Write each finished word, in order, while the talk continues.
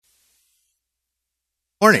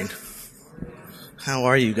Morning. How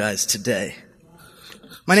are you guys today?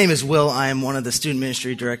 My name is Will. I am one of the student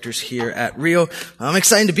ministry directors here at Rio. I'm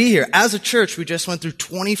excited to be here. As a church, we just went through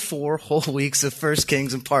 24 whole weeks of 1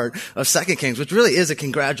 Kings and part of 2 Kings, which really is a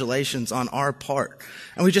congratulations on our part.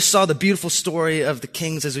 And we just saw the beautiful story of the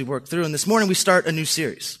kings as we worked through. And this morning we start a new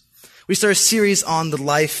series. We start a series on the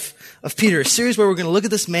life of Peter, a series where we're going to look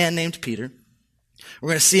at this man named Peter. We're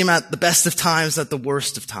going to see him at the best of times, at the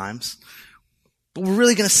worst of times. But we're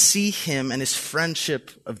really going to see him and his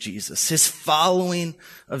friendship of Jesus, his following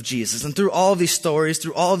of Jesus. And through all of these stories,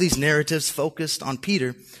 through all of these narratives focused on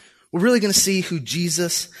Peter, we're really going to see who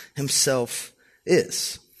Jesus himself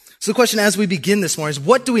is. So the question as we begin this morning is,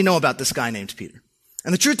 what do we know about this guy named Peter?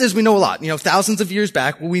 And the truth is we know a lot. Thousands of years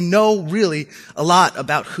back, we know really a lot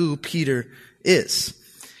about who Peter is.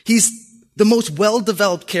 He's the most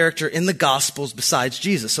well-developed character in the Gospels besides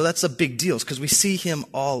Jesus. So that's a big deal because we see him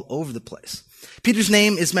all over the place. Peter's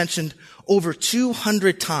name is mentioned over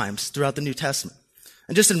 200 times throughout the New Testament.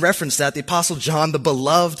 And just in reference to that, the Apostle John, the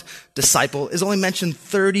beloved disciple, is only mentioned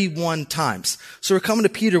 31 times. So we're coming to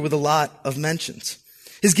Peter with a lot of mentions.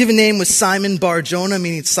 His given name was Simon Bar Jonah,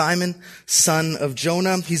 meaning Simon, son of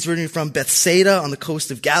Jonah. He's originally from Bethsaida on the coast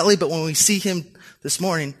of Galilee, but when we see him this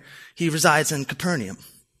morning, he resides in Capernaum.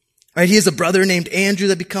 Right, he has a brother named Andrew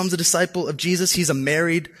that becomes a disciple of Jesus. He's a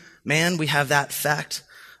married man. We have that fact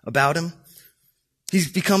about him. He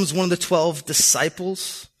becomes one of the 12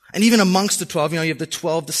 disciples. And even amongst the 12, you have the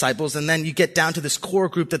 12 disciples, and then you get down to this core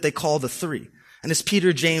group that they call the three. And it's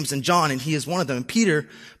Peter, James, and John, and he is one of them. And Peter,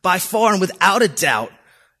 by far and without a doubt,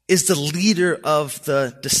 is the leader of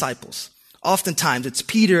the disciples. Oftentimes, it's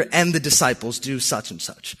Peter and the disciples do such and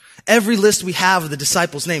such. Every list we have of the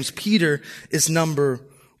disciples' names, Peter is number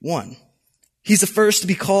one. He's the first to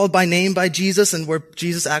be called by name by Jesus, and where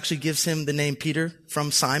Jesus actually gives him the name Peter from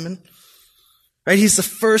Simon. Right? He's the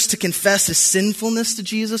first to confess his sinfulness to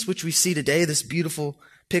Jesus, which we see today, this beautiful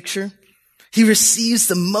picture. He receives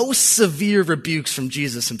the most severe rebukes from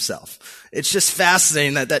Jesus himself. It's just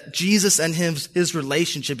fascinating that Jesus and his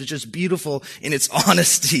relationship is just beautiful in its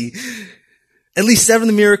honesty. At least 7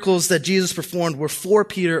 of the miracles that Jesus performed were for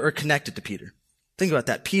Peter or connected to Peter. Think about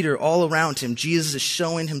that. Peter, all around him, Jesus is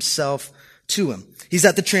showing himself to him. He's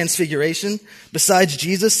at the Transfiguration. Besides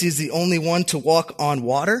Jesus, he's the only one to walk on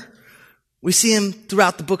water. We see him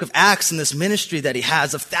throughout the book of Acts in this ministry that he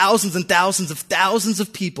has of thousands and thousands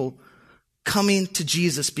of people coming to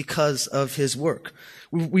Jesus because of his work.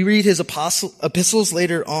 We read his epistles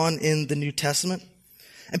later on in the New Testament.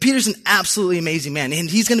 And Peter's an absolutely amazing man, and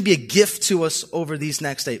he's going to be a gift to us over these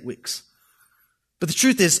next 8 weeks. But the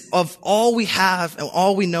truth is, of all we have and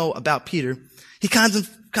all we know about Peter, he kind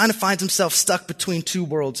of finds himself stuck between two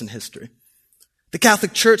worlds in history. The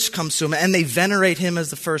Catholic Church comes to him, and they venerate him as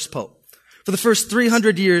the first pope. For the first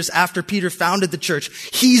 300 years after Peter founded the church,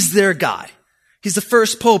 he's their guy. He's the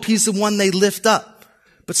first pope. He's the one they lift up.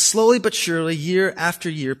 But slowly but surely, year after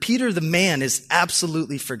year, Peter the man is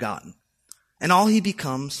absolutely forgotten. And all he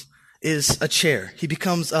becomes is a chair. He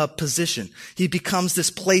becomes a position. He becomes this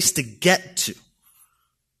place to get to.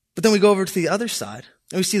 But then we go over to the other side,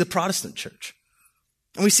 and we see the Protestant church.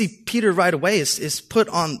 And we see Peter right away is put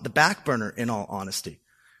on the back burner, in all honesty.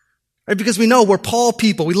 Right? Because we know we're Paul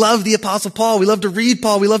people. We love the Apostle Paul. We love to read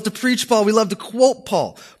Paul. We love to preach Paul. We love to quote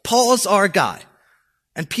Paul. Paul's our guy.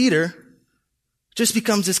 And Peter just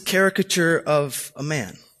becomes this caricature of a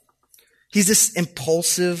man. He's this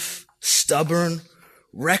impulsive, stubborn,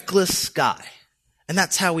 reckless guy. And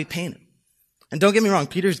that's how we paint him. And don't get me wrong,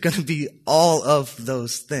 Peter's going to be all of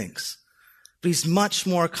those things. But he's much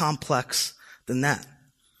more complex than that.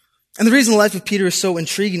 And the reason the life of Peter is so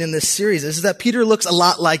intriguing in this series is that Peter looks a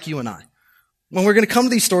lot like you and I. When we're going to come to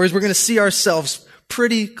these stories, we're going to see ourselves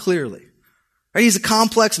pretty clearly. Right? He's a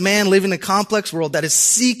complex man living in a complex world that is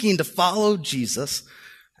seeking to follow Jesus,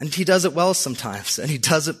 and he does it well sometimes, and he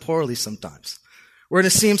does it poorly sometimes. We're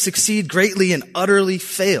going to see him succeed greatly and utterly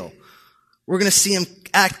fail. We're going to see him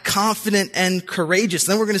act confident and courageous.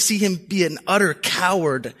 Then we're going to see him be an utter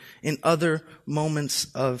coward in other moments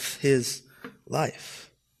of his life.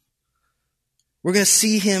 We're going to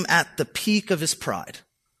see him at the peak of his pride.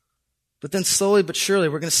 But then slowly but surely,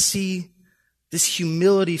 we're going to see this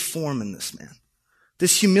humility form in this man.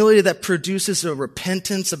 This humility that produces a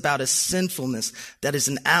repentance about his sinfulness that is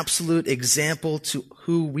an absolute example to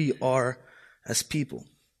who we are as people.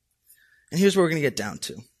 And here's what we're going to get down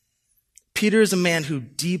to. Peter is a man who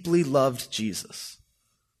deeply loved Jesus.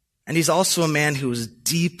 And he's also a man who was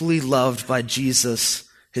deeply loved by Jesus,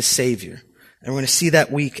 his Savior. And we're going to see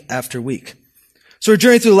that week after week. So our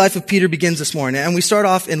journey through the life of Peter begins this morning, and we start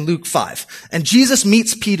off in Luke 5. And Jesus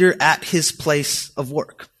meets Peter at his place of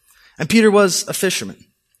work. And Peter was a fisherman.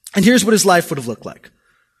 And here's what his life would have looked like.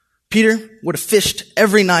 Peter would have fished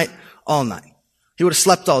every night, all night. He would have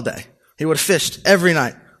slept all day. He would have fished every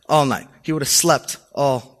night, all night. He would have slept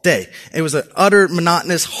all day. It was an utter,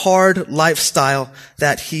 monotonous, hard lifestyle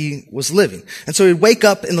that he was living. And so he'd wake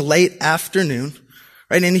up in the late afternoon,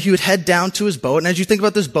 right, and he would head down to his boat. And as you think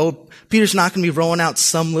about this boat, Peter's not going to be rowing out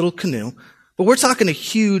some little canoe, but we're talking a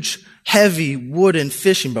huge, heavy wooden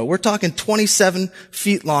fishing boat. We're talking 27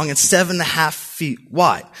 feet long and 7.5 feet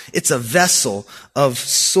wide. It's a vessel of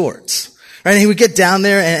sorts. Right, and he would get down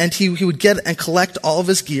there and he would get and collect all of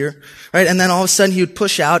his gear, right? And then all of a sudden he would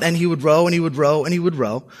push out and he would row and he would row and he would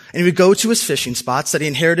row. And he would go to his fishing spots that he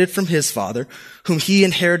inherited from his father, whom he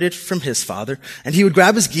inherited from his father. And he would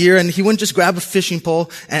grab his gear and he wouldn't just grab a fishing pole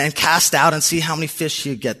and cast out and see how many fish he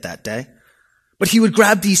would get that day. But he would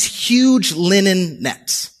grab these huge linen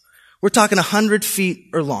nets. We're talking 100 feet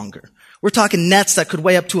or longer. We're talking nets that could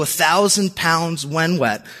weigh up to 1,000 pounds when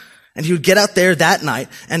wet. And he would get out there that night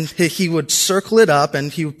and he would circle it up and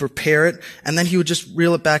he would prepare it and then he would just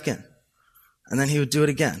reel it back in. And then he would do it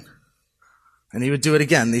again. And he would do it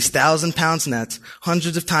again. These 1,000 pounds nets,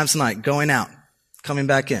 hundreds of times a night, going out, coming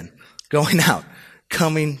back in, going out,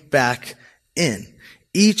 coming back in.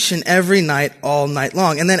 Each and every night, all night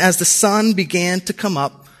long. And then as the sun began to come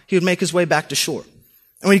up, he would make his way back to shore.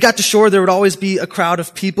 And when he got to shore, there would always be a crowd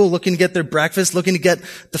of people looking to get their breakfast, looking to get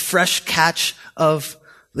the fresh catch of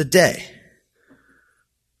the day.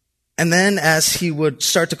 And then as he would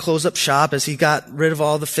start to close up shop, as he got rid of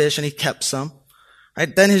all the fish and he kept some,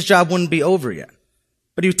 right, then his job wouldn't be over yet.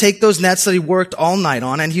 But he would take those nets that he worked all night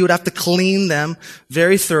on and he would have to clean them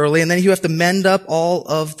very thoroughly, and then he would have to mend up all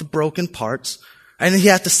of the broken parts, and then he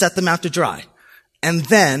had to set them out to dry. And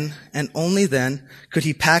then, and only then, could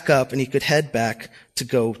he pack up and he could head back to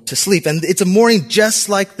go to sleep. And it's a morning just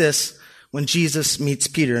like this when Jesus meets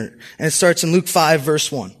Peter. And it starts in Luke 5, verse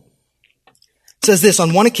 1. It says this: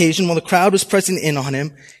 on one occasion, while the crowd was pressing in on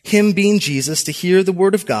him being Jesus, to hear the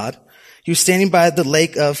word of God, he was standing by the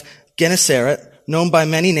lake of Gennesaret, known by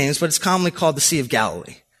many names, but it's commonly called the Sea of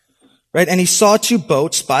Galilee. Right? And he saw 2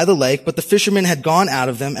 boats by the lake, but the fishermen had gone out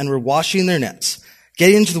of them and were washing their nets.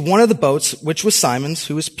 Getting into one of the boats, which was Simon's,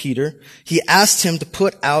 who was Peter, he asked him to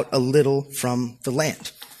put out a little from the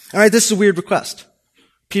land. All right, this is a weird request.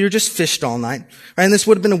 Peter just fished all night, right? And this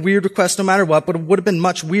would have been a weird request no matter what, but it would have been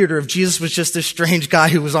much weirder if Jesus was just this strange guy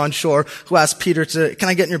who was on shore who asked Peter can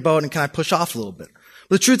I get in your boat and can I push off a little bit?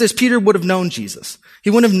 But the truth is, Peter would have known Jesus. He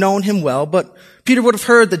wouldn't have known him well, but Peter would have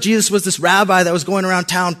heard that Jesus was this rabbi that was going around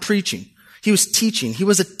town preaching. He was teaching. He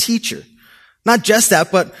was a teacher. Not just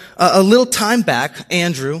that, but a little time back,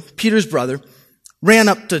 Andrew, Peter's brother, ran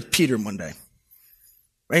up to Peter one day.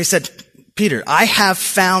 Right? He said, Peter, I have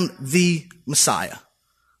found the Messiah.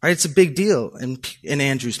 Right? It's a big deal in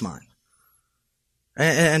Andrew's mind.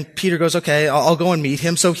 And Peter goes, okay, I'll go and meet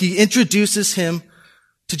him. So he introduces him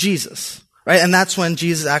to Jesus. Right? And that's when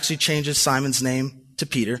Jesus actually changes Simon's name to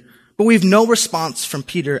Peter. But we have no response from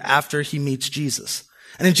Peter after he meets Jesus.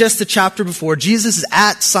 And in just the chapter before, Jesus is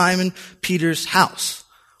at Simon Peter's house.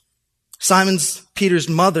 Peter's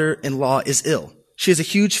mother-in-law is ill. She has a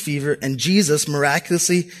huge fever, and Jesus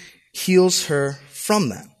miraculously heals her from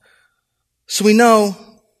that. So we know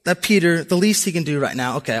that Peter, the least he can do right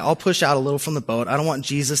now, okay, I'll push out a little from the boat. I don't want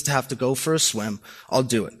Jesus to have to go for a swim. I'll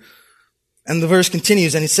do it. And the verse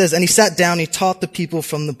continues, and he says, and he sat down, he taught the people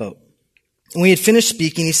from the boat. And when he had finished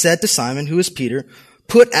speaking, he said to Simon, who is Peter,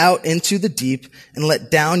 put out into the deep and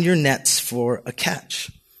let down your nets for a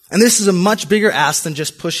catch. And this is a much bigger ask than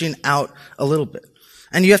just pushing out a little bit.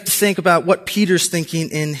 And you have to think about what Peter's thinking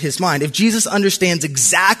in his mind. If Jesus understands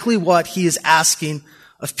exactly what he is asking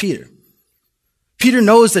of Peter, Peter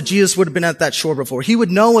knows that Jesus would have been at that shore before. He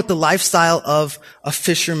would know what the lifestyle of a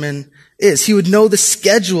fisherman is. He would know the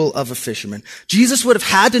schedule of a fisherman. Jesus would have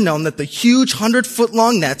had to know that the huge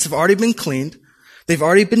 100-foot-long nets have already been cleaned. They've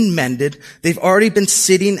already been mended. They've already been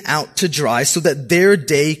sitting out to dry so that their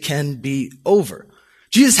day can be over.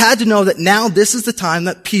 Jesus had to know that now this is the time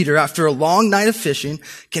that Peter, after a long night of fishing,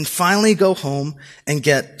 can finally go home and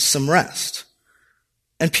get some rest.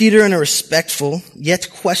 And Peter, in a respectful yet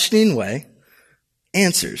questioning way,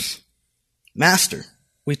 answers, Master,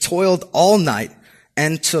 we toiled all night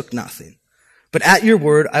and took nothing. But at your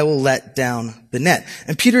word, I will let down the net.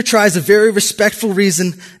 And Peter tries a very respectful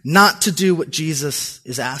reason not to do what Jesus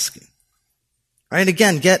is asking. Right?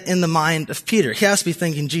 Again, get in the mind of Peter. He has to be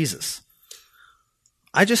thinking, Jesus,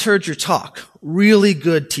 I just heard your talk. Really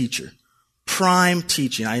good teacher. prime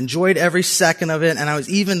teaching. I enjoyed every second of it, and I was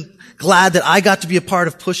even glad that I got to be a part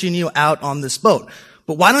of pushing you out on this boat.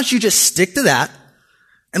 But why don't you just stick to that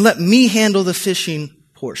and let me handle the fishing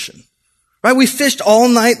portion? Right? We fished all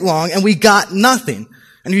night long and we got nothing.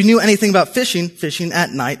 And if you knew anything about fishing, fishing at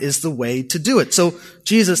night is the way to do it. So,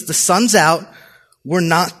 Jesus, the sun's out. We're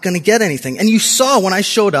not going to get anything. And you saw when I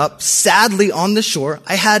showed up, sadly on the shore,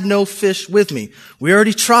 I had no fish with me. We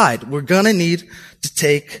already tried. We're going to need to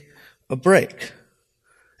take a break.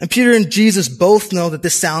 And Peter and Jesus both know that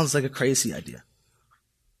this sounds like a crazy idea.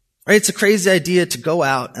 Right? It's a crazy idea to go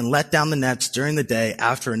out and let down the nets during the day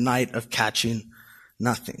after a night of catching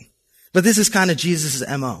nothing. But this is kind of Jesus'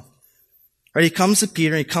 MO. Right? He comes to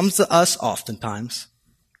Peter, and he comes to us oftentimes,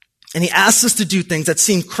 and he asks us to do things that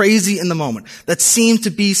seem crazy in the moment, that seem to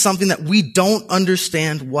be something that we don't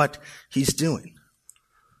understand what he's doing.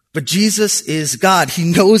 But Jesus is God. He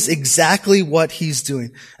knows exactly what he's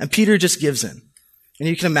doing. And Peter just gives in. And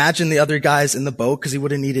you can imagine the other guys in the boat, because he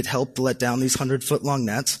would have needed help to let down these 100-foot-long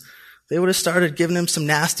nets. They would have started giving him some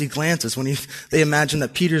nasty glances when they imagined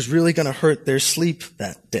that Peter's really going to hurt their sleep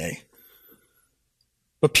that day.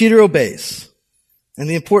 But Peter obeys. And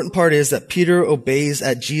the important part is that Peter obeys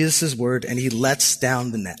at Jesus' word, and he lets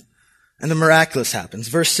down the net. And the miraculous happens.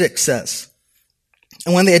 Verse 6 says,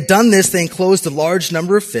 "And when they had done this, they enclosed a large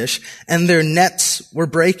number of fish, and their nets were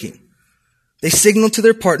breaking. They signaled to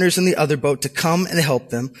their partners in the other boat to come and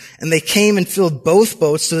help them, and they came and filled both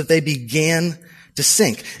boats so that they began to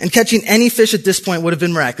sink." And catching any fish at this point would have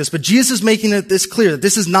been miraculous. But Jesus is making this clear that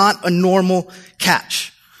this is not a normal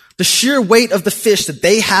catch. The sheer weight of the fish that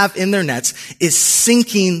they have in their nets is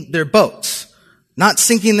sinking their boats. Not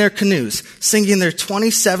sinking their canoes, sinking their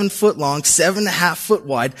 27-foot long, 7.5-foot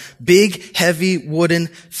wide, big, heavy, wooden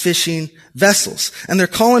fishing vessels. And they're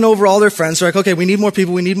calling over all their friends. They're like, okay, we need more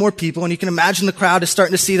people. And you can imagine the crowd is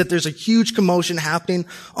starting to see that there's a huge commotion happening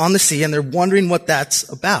on the sea, and they're wondering what that's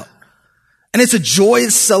about. And it's a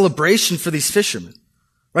joyous celebration for these fishermen.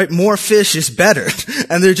 Right? More fish is better.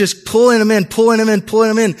 And they're just pulling them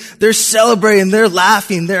in. They're celebrating, they're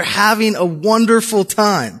laughing, they're having a wonderful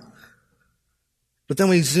time. But then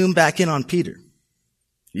we zoom back in on Peter.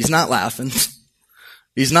 He's not laughing.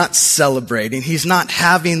 He's not celebrating. He's not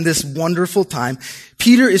having this wonderful time.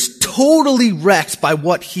 Peter is totally wrecked by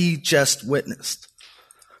what he just witnessed.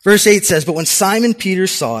 Verse 8 says, "But when Simon Peter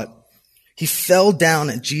saw it, he fell down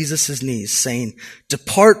at Jesus' knees, saying,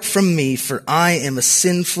 'Depart from me, for I am a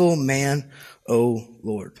sinful man, O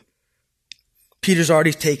Lord.'" Peter's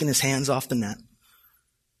already taken his hands off the net.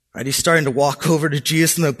 Right? He's starting to walk over to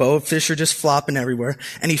Jesus in the boat. Fish are just flopping everywhere.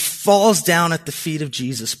 And he falls down at the feet of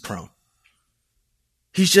Jesus prone.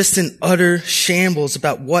 He's just in utter shambles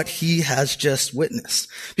about what he has just witnessed.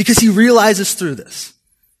 Because he realizes through this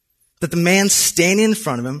that the man standing in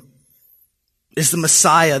front of him is the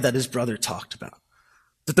Messiah that his brother talked about.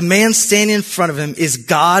 That the man standing in front of him is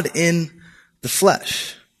God in the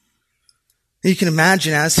flesh. You can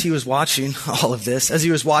imagine as he was watching all of this, as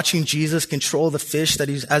he was watching Jesus control the fish,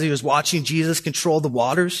 as he was watching Jesus control the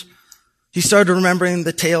waters, he started remembering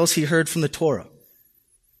the tales he heard from the Torah.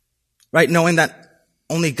 Right? Knowing that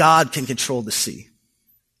only God can control the sea.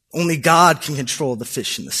 Only God can control the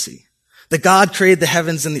fish in the sea. That God created the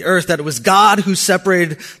heavens and the earth, that it was God who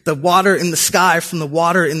separated the water in the sky from the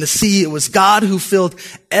water in the sea. It was God who filled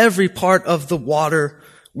every part of the water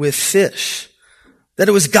with fish. That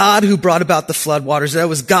it was God who brought about the floodwaters. That it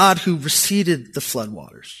was God who receded the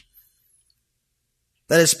floodwaters.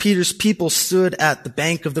 That as Peter's people stood at the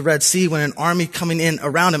bank of the Red Sea when an army coming in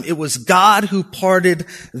around him, it was God who parted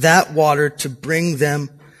that water to bring them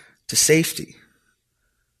to safety.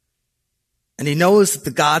 And he knows that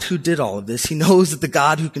the God who did all of this, he knows that the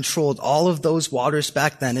God who controlled all of those waters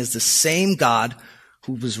back then is the same God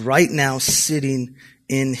who was right now sitting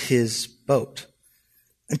in his boat.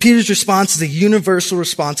 And Peter's response is a universal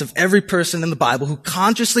response of every person in the Bible who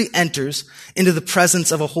consciously enters into the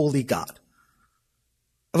presence of a holy God.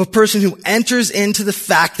 Of a person who enters into the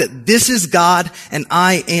fact that this is God and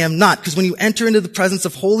I am not. Because when you enter into the presence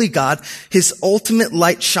of holy God, his ultimate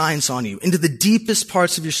light shines on you, into the deepest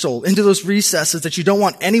parts of your soul, into those recesses that you don't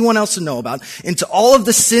want anyone else to know about, into all of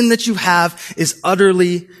the sin that you have is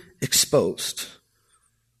utterly exposed.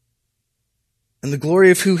 And the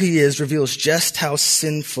glory of who he is reveals just how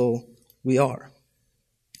sinful we are.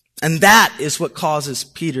 And that is what causes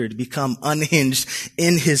Peter to become unhinged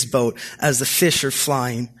in his boat as the fish are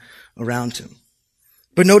flying around him.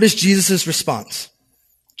 But notice Jesus' response.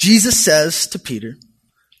 Jesus says to Peter,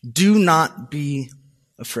 "Do not be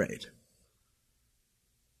afraid."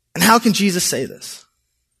 And how can Jesus say this?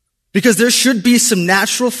 Because there should be some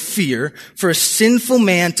natural fear for a sinful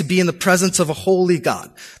man to be in the presence of a holy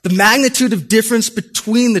God. The magnitude of difference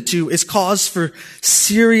between the two is cause for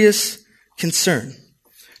serious concern.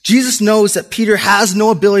 Jesus knows that Peter has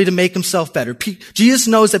no ability to make himself better. Jesus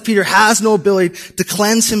knows that Peter has no ability to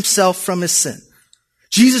cleanse himself from his sin.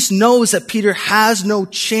 Jesus knows that Peter has no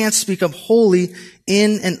chance to become holy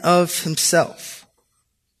in and of himself.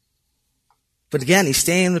 But again, he's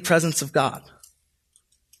staying in the presence of God.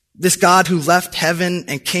 This God who left heaven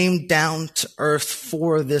and came down to earth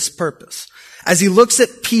for this purpose. As he looks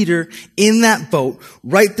at Peter in that boat,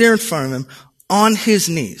 right there in front of him, on his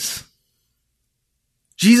knees,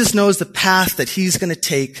 Jesus knows the path that he's going to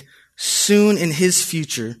take soon in his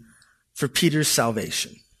future for Peter's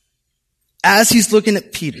salvation. As he's looking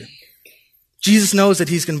at Peter, Jesus knows that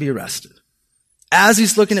he's going to be arrested. As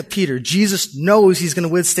he's looking at Peter, Jesus knows he's going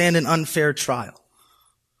to withstand an unfair trial.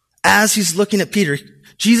 As he's looking at Peter,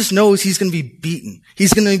 Jesus knows he's going to be beaten.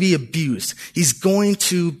 He's going to be abused. He's going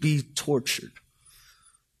to be tortured.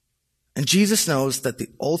 And Jesus knows that the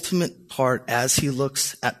ultimate part as he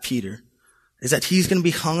looks at Peter is that he's going to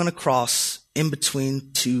be hung on a cross in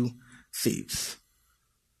between two thieves.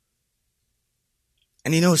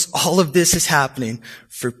 And he knows all of this is happening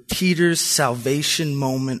for Peter's salvation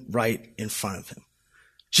moment right in front of him.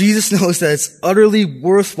 Jesus knows that it's utterly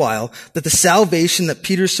worthwhile, that the salvation that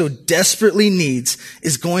Peter so desperately needs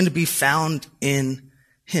is going to be found in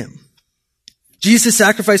him. Jesus'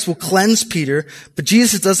 sacrifice will cleanse Peter, but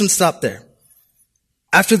Jesus doesn't stop there.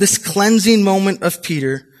 After this cleansing moment of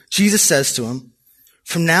Peter, Jesus says to him,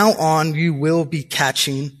 "From now on, you will be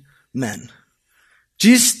catching men."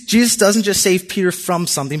 Jesus doesn't just save Peter from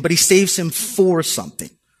something, but he saves him for something.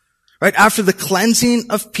 Right? After the cleansing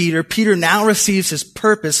of Peter, Peter now receives his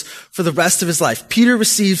purpose for the rest of his life. Peter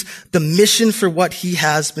receives the mission for what he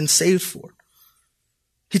has been saved for.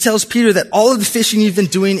 He tells Peter that all of the fishing you've been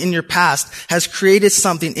doing in your past has created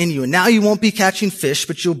something in you. And now you won't be catching fish,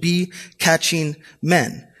 but you'll be catching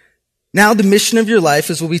men. Now the mission of your life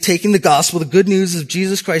is we'll be taking the gospel, the good news of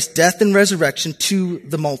Jesus Christ's death and resurrection to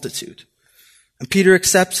the multitude. And Peter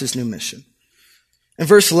accepts his new mission. In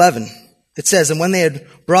verse 11, it says, "And when they had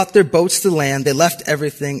brought their boats to land, they left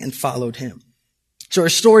everything and followed him." So our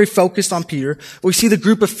story focused on Peter, but we see the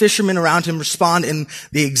group of fishermen around him respond in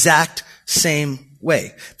the exact same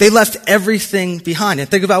way. They left everything behind. And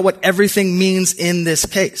think about what everything means in this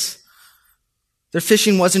case. Their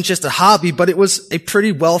fishing wasn't just a hobby, but it was a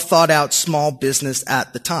pretty well thought out small business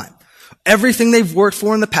at the time. Everything they've worked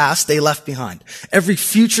for in the past, they left behind. Every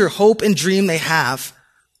future hope and dream they have,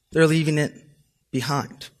 they're leaving it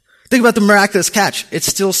behind. Think about the miraculous catch. It's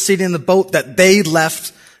still sitting in the boat that they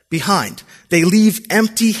left behind. They leave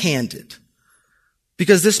empty-handed.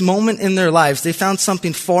 Because this moment in their lives, they found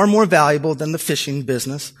something far more valuable than the fishing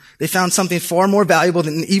business. They found something far more valuable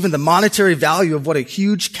than even the monetary value of what a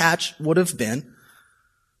huge catch would have been.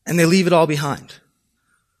 And they leave it all behind.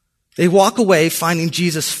 They walk away finding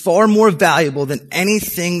Jesus far more valuable than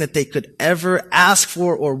anything that they could ever ask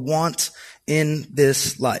for or want in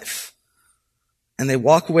this life. And they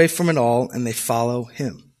walk away from it all and they follow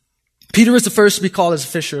him. Peter was the first to be called as a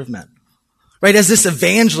fisher of men. Right? As this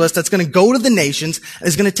evangelist that's going to go to the nations and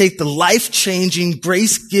is going to take the life-changing,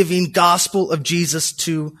 grace-giving gospel of Jesus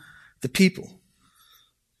to the people.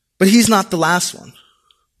 But he's not the last one.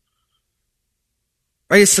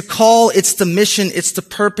 Right? It's the call, it's the mission, it's the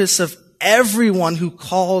purpose of everyone who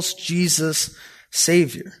calls Jesus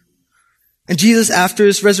Savior. And Jesus, after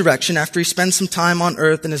his resurrection, after he spends some time on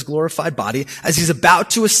earth in his glorified body, as he's about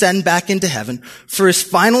to ascend back into heaven, for his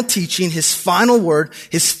final teaching, his final word,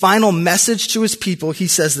 his final message to his people, he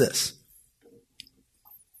says this.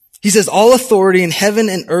 He says, "All authority in heaven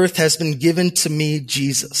and earth has been given to me,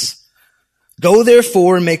 Jesus. Go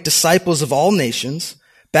therefore and make disciples of all nations,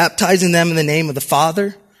 baptizing them in the name of the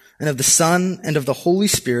Father and of the Son and of the Holy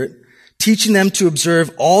Spirit, teaching them to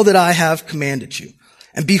observe all that I have commanded you.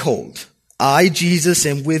 And behold, I, Jesus,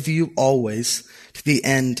 am with you always to the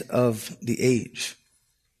end of the age."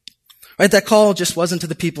 Right? That call just wasn't to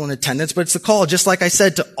the people in attendance, but it's the call, just like I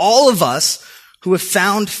said, to all of us who have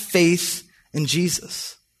found faith in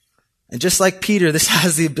Jesus. And just like Peter, this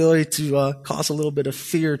has the ability to cause a little bit of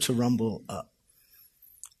fear to rumble up.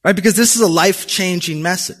 Right? Because this is a life-changing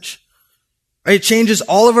message. Right? It changes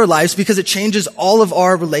all of our lives because it changes all of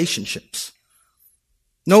our relationships.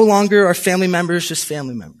 No longer are family members just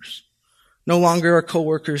family members. No longer are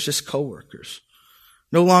coworkers just coworkers.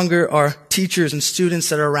 No longer are teachers and students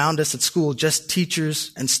that are around us at school just teachers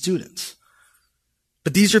and students.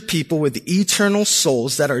 But these are people with eternal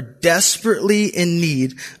souls that are desperately in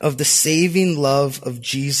need of the saving love of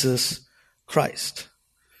Jesus Christ.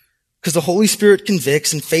 because the Holy Spirit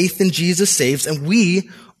convicts and faith in Jesus saves, and we,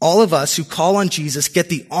 all of us who call on Jesus, get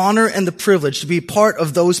the honor and the privilege to be a part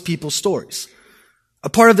of those people's stories. A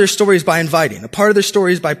part of their stories by inviting, a part of their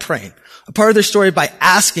stories by praying, a part of their story by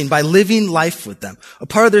asking, by living life with them, a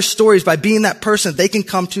part of their stories by being that person they can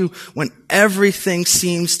come to when everything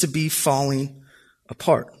seems to be falling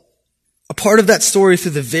apart. A part of that story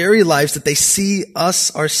through the very lives that they see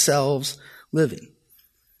us ourselves living.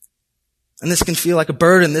 And this can feel like a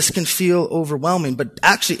burden. This can feel overwhelming. But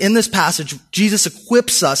actually, in this passage, Jesus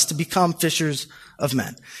equips us to become fishers of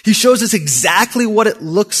men. He shows us exactly what it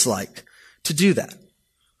looks like to do that.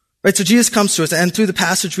 Right? So Jesus comes to us, and through the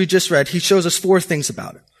passage we just read, he shows us 4 things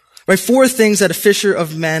about it. Right? 4 things that a fisher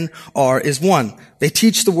of men are is 1, they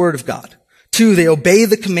teach the word of God. 2, they obey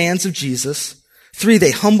the commands of Jesus. 3,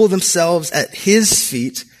 they humble themselves at his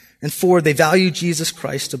feet. And 4, they value Jesus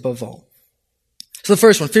Christ above all. So the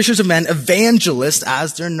first one, fishers of men, evangelists,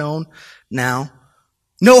 as they're known now,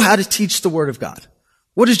 know how to teach the word of God.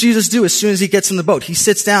 What does Jesus do as soon as he gets in the boat? He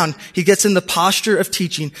sits down, he gets in the posture of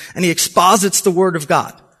teaching, and he exposits the word of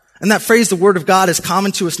God. And that phrase, the word of God, is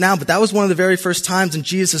common to us now, but that was one of the very first times in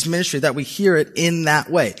Jesus' ministry that we hear it in that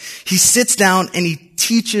way. He sits down and he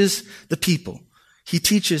teaches the people. He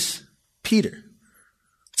teaches Peter.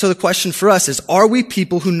 So the question for us is, are we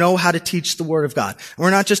people who know how to teach the word of God? And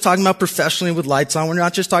we're not just talking about professionally with lights on. We're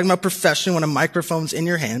not just talking about professionally when a microphone's in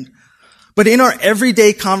your hand. But in our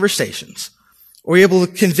everyday conversations, are we able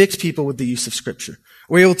to convict people with the use of Scripture?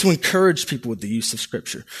 Are we able to encourage people with the use of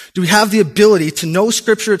Scripture? Do we have the ability to know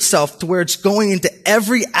Scripture itself to where it's going into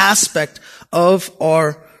every aspect of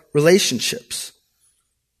our relationships?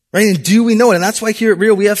 Right? And do we know it? And that's why here at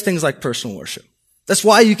Rio we have things like personal worship. That's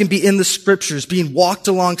why you can be in the Scriptures, being walked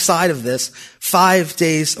alongside of this 5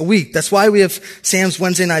 days a week. That's why we have Sam's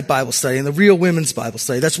Wednesday night Bible study and the Real Women's Bible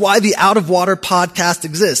study. That's why the Out of Water podcast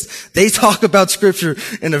exists. They talk about Scripture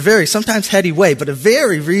in a very, sometimes heady way, but a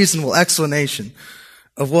very reasonable explanation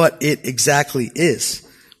of what it exactly is.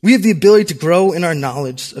 We have the ability to grow in our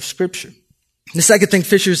knowledge of Scripture. The second thing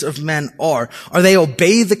fishers of men are they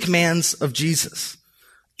obey the commands of Jesus,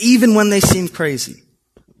 even when they seem crazy.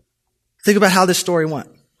 Think about how this story went.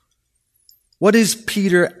 What is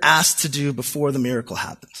Peter asked to do before the miracle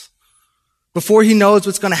happens? Before he knows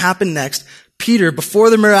what's going to happen next, Peter,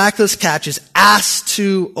 before the miraculous catch, is asked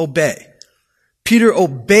to obey. Peter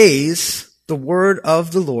obeys the word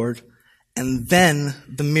of the Lord, and then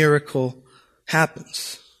the miracle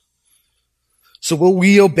happens. So will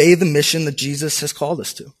we obey the mission that Jesus has called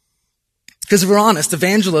us to? Because if we're honest,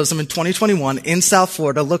 evangelism in 2021 in South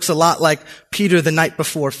Florida looks a lot like Peter the night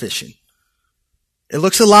before fishing. It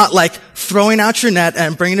looks a lot like throwing out your net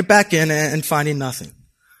and bringing it back in and finding nothing.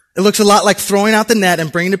 It looks a lot like throwing out the net and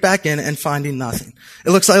bringing it back in and finding nothing.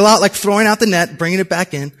 It looks a lot like throwing out the net, bringing it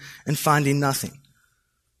back in, and finding nothing.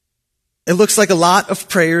 It looks like a lot of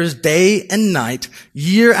prayers day and night,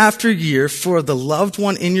 year after year, for the loved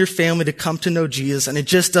one in your family to come to know Jesus, and it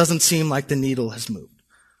just doesn't seem like the needle has moved.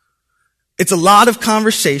 It's a lot of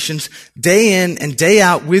conversations day in and day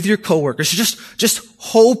out with your coworkers, just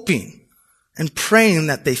hoping and praying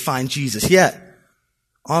that they find Jesus. Yet,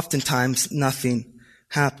 oftentimes, nothing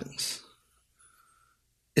happens.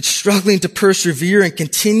 It's struggling to persevere and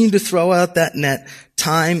continue to throw out that net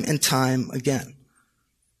time and time again.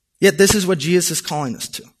 Yet this is what Jesus is calling us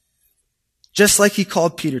to. Just like he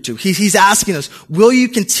called Peter to. He's asking us, will you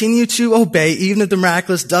continue to obey even if the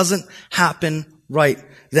miraculous doesn't happen right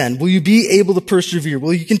then? Will you be able to persevere?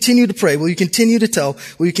 Will you continue to pray? Will you continue to tell?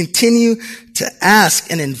 Will you continue to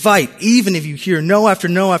ask and invite even if you hear no after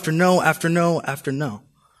no after no after no after no?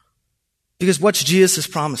 Because what's Jesus'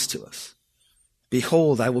 promise to us?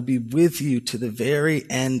 Behold, I will be with you to the very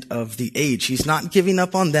end of the age. He's not giving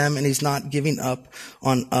up on them, and he's not giving up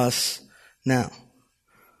on us now.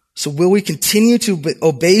 So will we continue to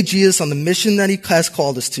obey Jesus on the mission that he has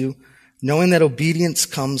called us to, knowing that obedience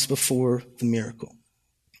comes before the miracle?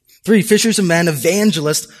 3, fishers of men,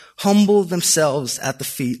 evangelists, humble themselves at the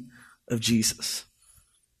feet of Jesus.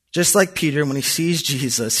 Just like Peter, when he sees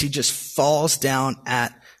Jesus, he just falls down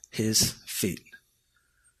at his feet.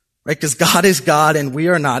 Right? Because God is God and we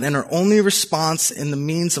are not. And our only response in the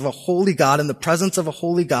means of a holy God, in the presence of a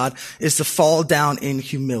holy God, is to fall down in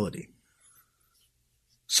humility.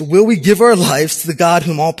 So will we give our lives to the God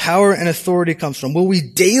whom all power and authority comes from? Will we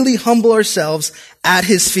daily humble ourselves at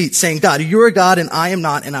his feet, saying, God, you're a God and I am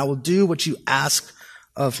not, and I will do what you ask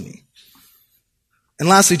of me? And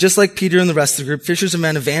lastly, just like Peter and the rest of the group, fishers of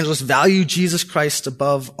men, evangelists, value Jesus Christ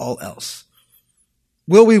above all else.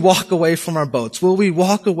 Will we walk away from our boats? Will we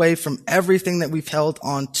walk away from everything that we've held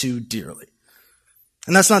on to dearly?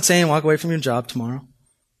 And that's not saying walk away from your job tomorrow.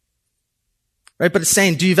 right? But it's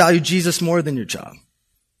saying, do you value Jesus more than your job?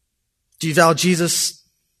 Do you value Jesus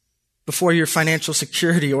before your financial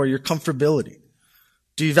security or your comfortability?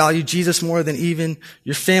 Do you value Jesus more than even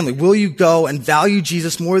your family? Will you go and value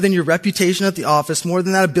Jesus more than your reputation at the office, more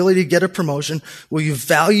than that ability to get a promotion? Will you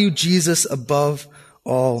value Jesus above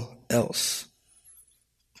all else?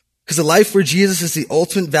 Because a life where Jesus is the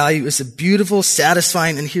ultimate value is a beautiful,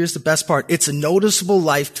 satisfying, and here's the best part, it's a noticeable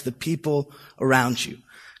life to the people around you.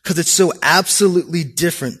 Because it's so absolutely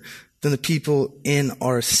different than the people in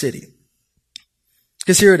our city.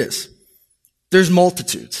 Because here it is. There's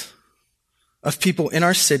multitudes of people in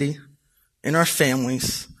our city, in our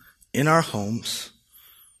families, in our homes,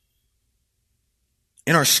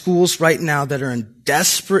 in our schools right now that are in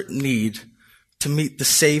desperate need to meet the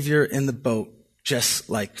Savior in the boat, just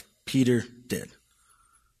like Peter did.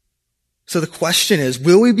 So the question is,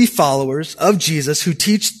 will we be followers of Jesus who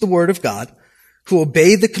teach the Word of God, who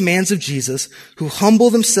obey the commands of Jesus, who humble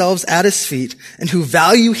themselves at his feet, and who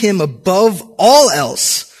value him above all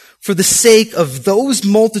else for the sake of those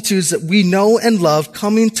multitudes that we know and love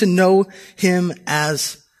coming to know him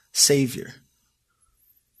as Savior?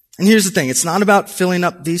 And here's the thing. It's not about filling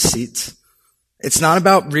up these seats. It's not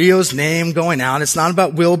about Rio's name going out. It's not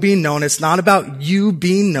about Will being known. It's not about you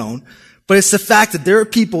being known. But it's the fact that there are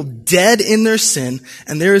people dead in their sin,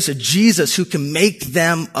 and there is a Jesus who can make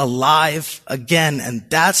them alive again. And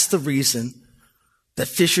that's the reason that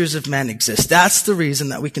fishers of men exist. That's the reason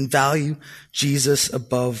that we can value Jesus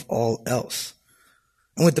above all else.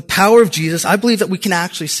 And with the power of Jesus, I believe that we can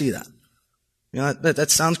actually see that. You know,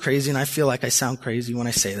 that sounds crazy, and I feel like I sound crazy when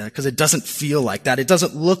I say that, because it doesn't feel like that. It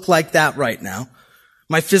doesn't look like that right now.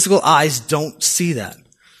 My physical eyes don't see that.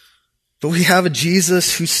 But we have a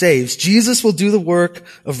Jesus who saves. Jesus will do the work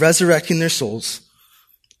of resurrecting their souls.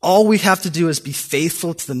 All we have to do is be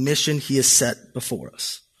faithful to the mission he has set before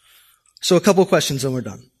us. So a couple of questions and we're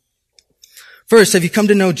done. First, have you come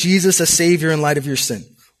to know Jesus as Savior in light of your sin?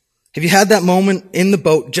 Have you had that moment in the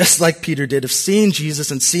boat, just like Peter did, of seeing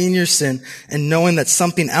Jesus and seeing your sin and knowing that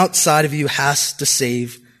something outside of you has to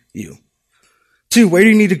save you? 2, where do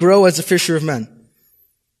you need to grow as a fisher of men?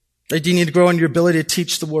 Do you need to grow in your ability to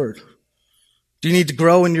teach the word? Do you need to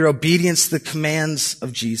grow in your obedience to the commands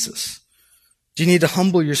of Jesus? Do you need to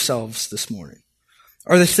humble yourselves this morning?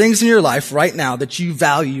 Are there things in your life right now that you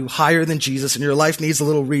value higher than Jesus and your life needs a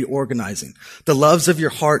little reorganizing? The loves of your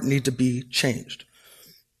heart need to be changed.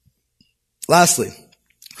 Lastly,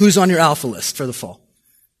 who's on your alpha list for the fall?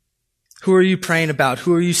 Who are you praying about?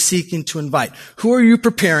 Who are you seeking to invite? Who are you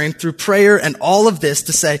preparing through prayer and all of this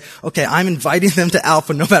to say, okay, I'm inviting them to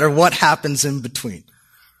alpha no matter what happens in between?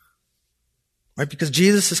 Right? Because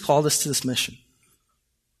Jesus has called us to this mission.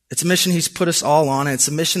 It's a mission he's put us all on, and it's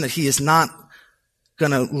a mission that he is not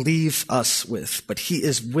going to leave us with, but he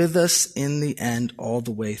is with us in the end all the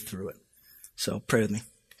way through it. So pray with me.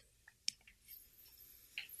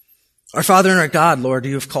 Our Father and our God, Lord,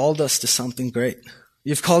 you have called us to something great.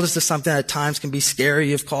 You've called us to something that at times can be scary.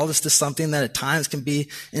 You've called us to something that at times can be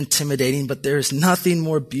intimidating, but there is nothing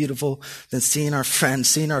more beautiful than seeing our friends,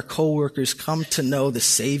 seeing our coworkers come to know the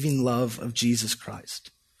saving love of Jesus Christ.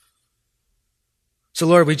 So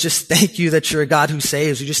Lord, we just thank you that you're a God who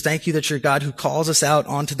saves. We just thank you that you're a God who calls us out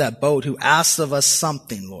onto that boat, who asks of us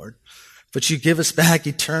something, Lord, but you give us back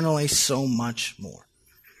eternally so much more.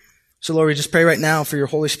 So Lord, we just pray right now for your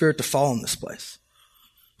Holy Spirit to fall in this place.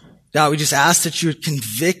 God, we just ask that you would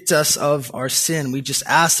convict us of our sin. We just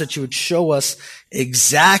ask that you would show us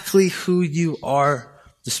exactly who you are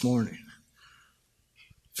this morning.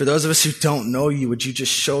 For those of us who don't know you, would you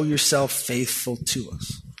just show yourself faithful to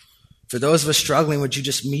us? For those of us struggling, would you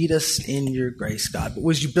just meet us in your grace, God? But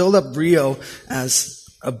would you build up Rio as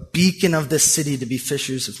a beacon of this city to be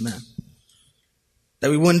fishers of men? That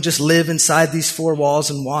we wouldn't just live inside these 4 walls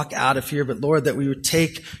and walk out of here, but Lord, that we would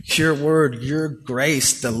take your word, your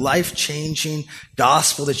grace, the life-changing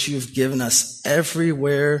gospel that you have given us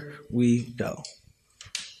everywhere we go.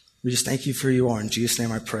 We just thank you for who you are. In Jesus'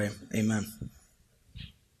 name I pray. Amen.